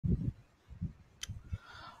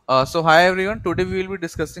Hi everyone. Today we will be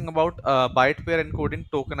discussing about byte pair encoding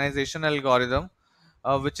tokenization algorithm,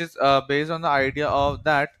 which is based on the idea of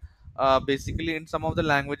that basically in some of the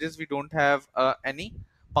languages we don't have any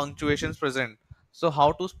punctuations present. So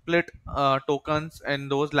how to split tokens in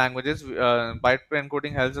those languages? Byte pair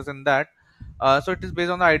encoding helps us in that. So it is based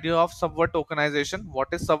on the idea of subword tokenization. What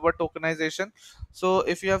is subword tokenization? So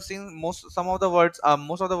if you have seen most of the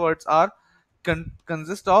words are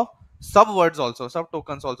consist of subwords also, sub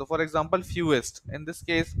tokens also. For example, fewest, in this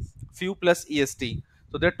case few plus est,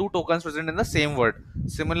 so there are two tokens present in the same word.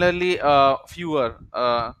 Similarly, fewer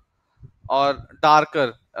or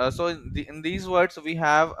darker, in these words we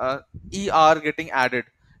have er getting added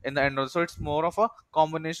in the end also. It's more of a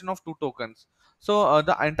combination of two tokens.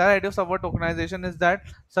 The entire idea of subword tokenization is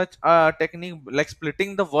that such a technique like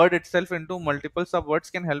splitting the word itself into multiple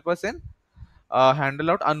subwords can help us in handle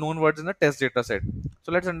out unknown words in the test data set.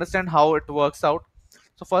 So let's understand how it works out.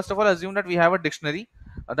 So first of all, assume that we have a dictionary,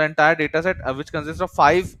 the entire data set, which consists of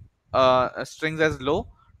five strings as low,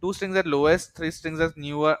 two strings as lowest, three strings as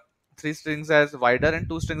newer, three strings as wider, and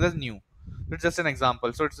two strings as new. It's just an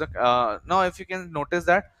example. So now if you can notice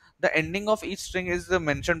that the ending of each string is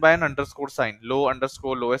mentioned by an underscore sign, low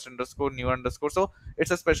underscore, lowest underscore, new underscore. So it's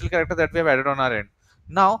a special character that we have added on our end.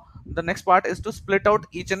 Now the next part is to split out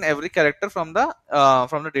each and every character from the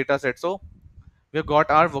data set. So we've got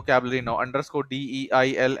our vocabulary now, underscore DEILNORSTW.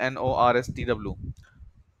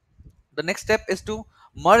 The next step is to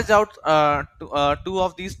merge out two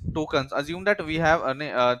of these tokens. Assume that we have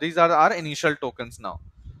these are our initial tokens now.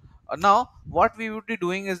 Now what we would be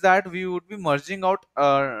doing is that we would be merging out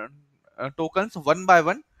tokens one by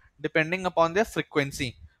one depending upon their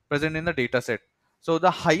frequency present in the data set. So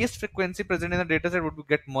the highest frequency present in the data set would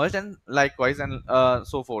get merged, and likewise, and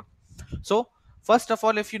so forth. So first of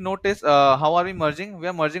all, if you notice, how are we merging? We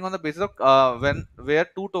are merging on the basis of when where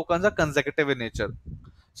two tokens are consecutive in nature.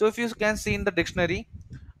 So if you can see in the dictionary,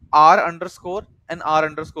 r underscore and r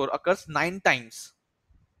underscore occurs 9 times,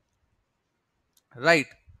 right?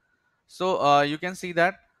 So you can see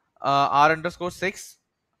that r underscore 6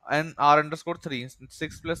 and r underscore 3,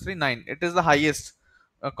 6 plus 3, 9. It is the highest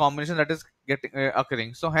combination that is getting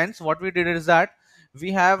occurring. So hence what we did is that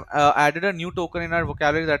we have added a new token in our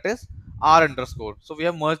vocabulary, that is r underscore. So we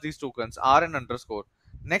have merged these tokens, r and underscore.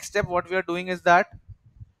 Next step what we are doing is that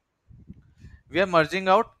we are merging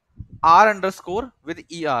out r underscore with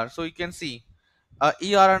er. So you can see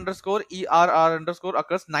er underscore err underscore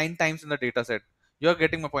occurs 9 times in the data set. You're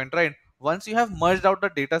getting my point, right? Once you have merged out the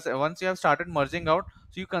data set, once you have started merging out,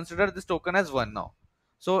 so you consider this token as one now.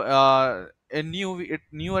 So in new it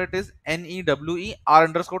is newe r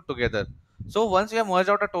underscore together. So once we have merged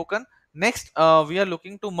out a token, next we are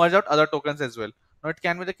looking to merge out other tokens as well. Now it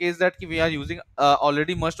can be the case that we are using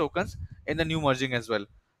already merged tokens in the new merging as well.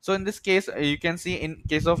 So in this case, you can see in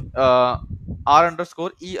case of r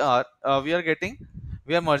underscore er, we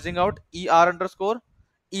are merging out er underscore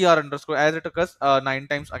as it occurs 9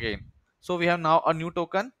 times again. So we have now a new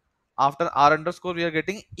token. After r underscore, we are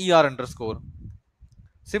getting er underscore.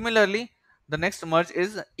 Similarly, the next merge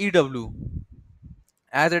is ew,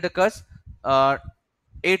 as it occurs uh,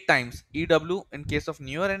 8 times. Ew in case of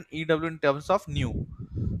newer and ew in terms of new.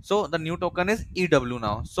 So the new token is ew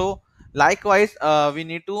now. So likewise, we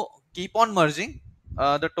need to keep on merging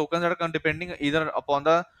the tokens that are depending either upon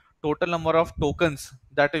the total number of tokens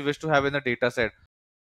that we wish to have in the data set.